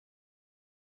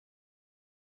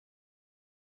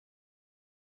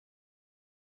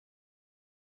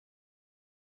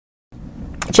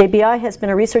JBI has been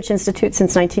a research institute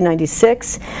since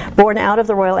 1996, born out of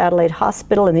the Royal Adelaide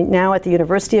Hospital and now at the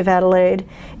University of Adelaide.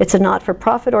 It's a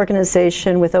not-for-profit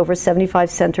organization with over 75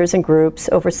 centers and groups,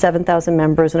 over 7,000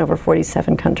 members in over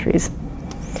 47 countries.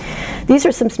 These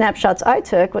are some snapshots I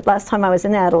took last time I was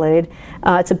in Adelaide.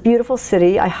 It's a beautiful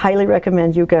city. I highly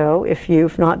recommend you go if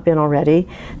you've not been already.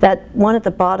 That one at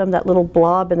the bottom, that little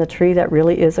blob in the tree, that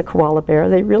really is a koala bear.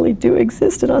 They really do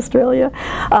exist in Australia.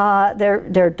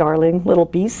 They're darling little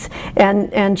beasts.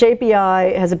 And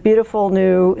JBI has a beautiful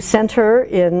new center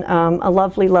in a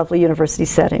lovely, lovely university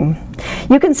setting.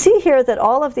 You can see here that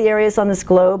all of the areas on this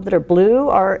globe that are blue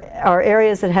are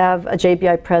areas that have a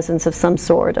JBI presence of some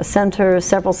sort, a center,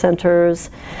 several centers.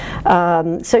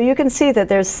 So you can see that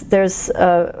there's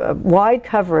a wide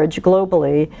coverage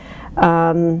globally,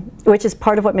 which is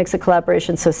part of what makes the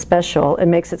collaboration so special and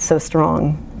makes it so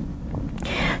strong.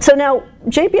 So now,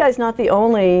 JBI is not the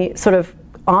only sort of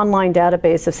online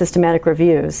database of systematic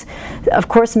reviews. Of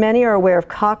course, many are aware of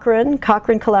Cochrane.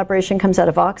 Cochrane collaboration comes out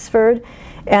of Oxford,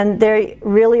 and they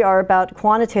really are about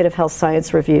quantitative health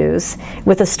science reviews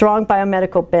with a strong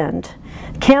biomedical bent.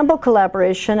 Campbell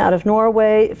collaboration out of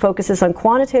Norway focuses on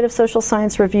quantitative social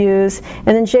science reviews, and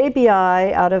then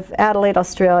JBI out of Adelaide,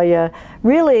 Australia,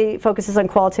 really focuses on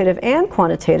qualitative and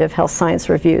quantitative health science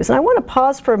reviews. And I want to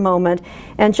pause for a moment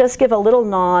and just give a little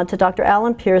nod to Dr.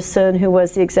 Alan Pearson, who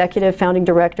was the executive founding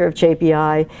director of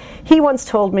JBI. He once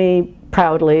told me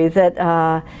proudly that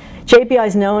JBI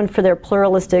is known for their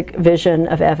pluralistic vision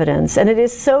of evidence, and it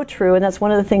is so true, and that's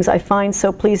one of the things I find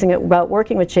so pleasing about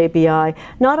working with JBI.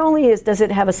 Not only does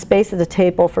it have a space at the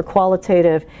table for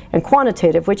qualitative and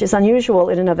quantitative, which is unusual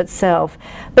in and of itself,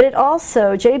 but it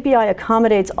also, JBI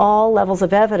accommodates all levels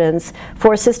of evidence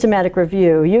for a systematic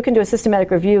review. You can do a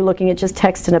systematic review looking at just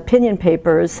text and opinion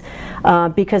papers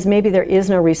because maybe there is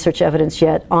no research evidence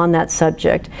yet on that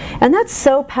subject. And that's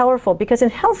so powerful because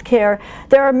in healthcare,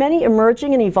 there are many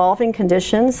emerging and evolving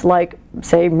conditions, like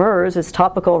say MERS is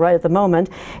topical right at the moment,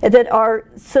 that are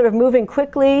sort of moving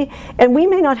quickly, and we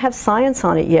may not have science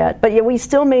on it yet, but yet we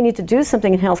still may need to do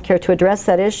something in healthcare to address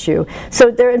that issue.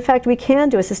 So there, in fact, we can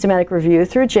do a systematic review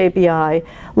through JBI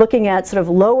looking at sort of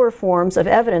lower forms of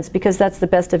evidence because that's the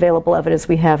best available evidence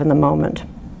we have in the moment.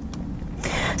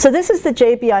 So this is the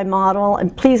JBI model,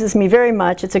 and pleases me very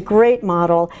much. It's a great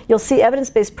model. You'll see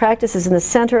evidence-based practices in the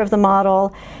center of the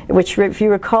model, which, if you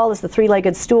recall, is the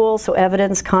three-legged stool, so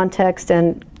evidence, context,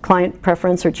 and client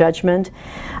preference or judgment.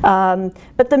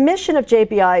 But the mission of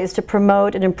JBI is to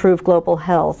promote and improve global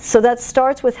health. So that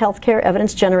starts with healthcare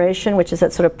evidence generation, which is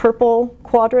that sort of purple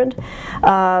quadrant.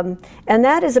 And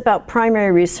that is about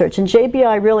primary research. And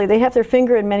JBI really, they have their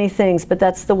finger in many things, but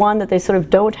that's the one that they sort of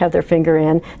don't have their finger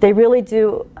in. They really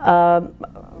do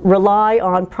rely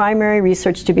on primary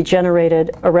research to be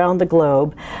generated around the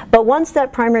globe. But once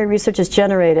that primary research is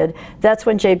generated, that's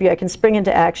when JBI can spring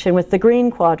into action with the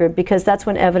green quadrant, because that's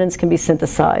when evidence can be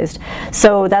synthesized.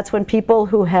 So that's when people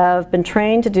who have been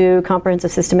trained to do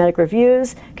comprehensive systematic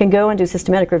reviews can go and do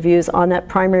systematic reviews on that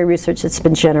primary research that's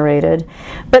been generated.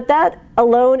 But that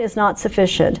alone is not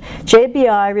sufficient.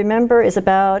 JBI, remember, is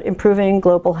about improving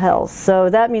global health. So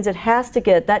that means it has to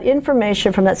get, that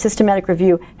information from that systematic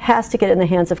review has to get in the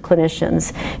hands of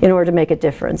clinicians in order to make a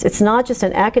difference. It's not just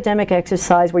an academic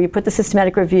exercise where you put the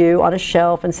systematic review on a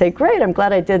shelf and say, great, I'm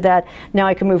glad I did that, now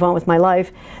I can move on with my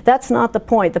life. That's not the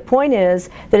point. The point is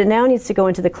that it now needs to go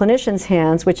into the clinician's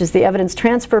hands, which is the evidence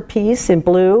transfer piece in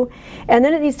blue, and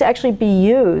then it needs to actually be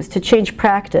used to change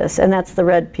practice, and that's the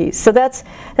red piece. So that's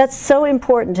so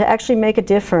important to actually make a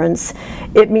difference.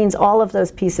 It means all of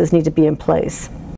those pieces need to be in place.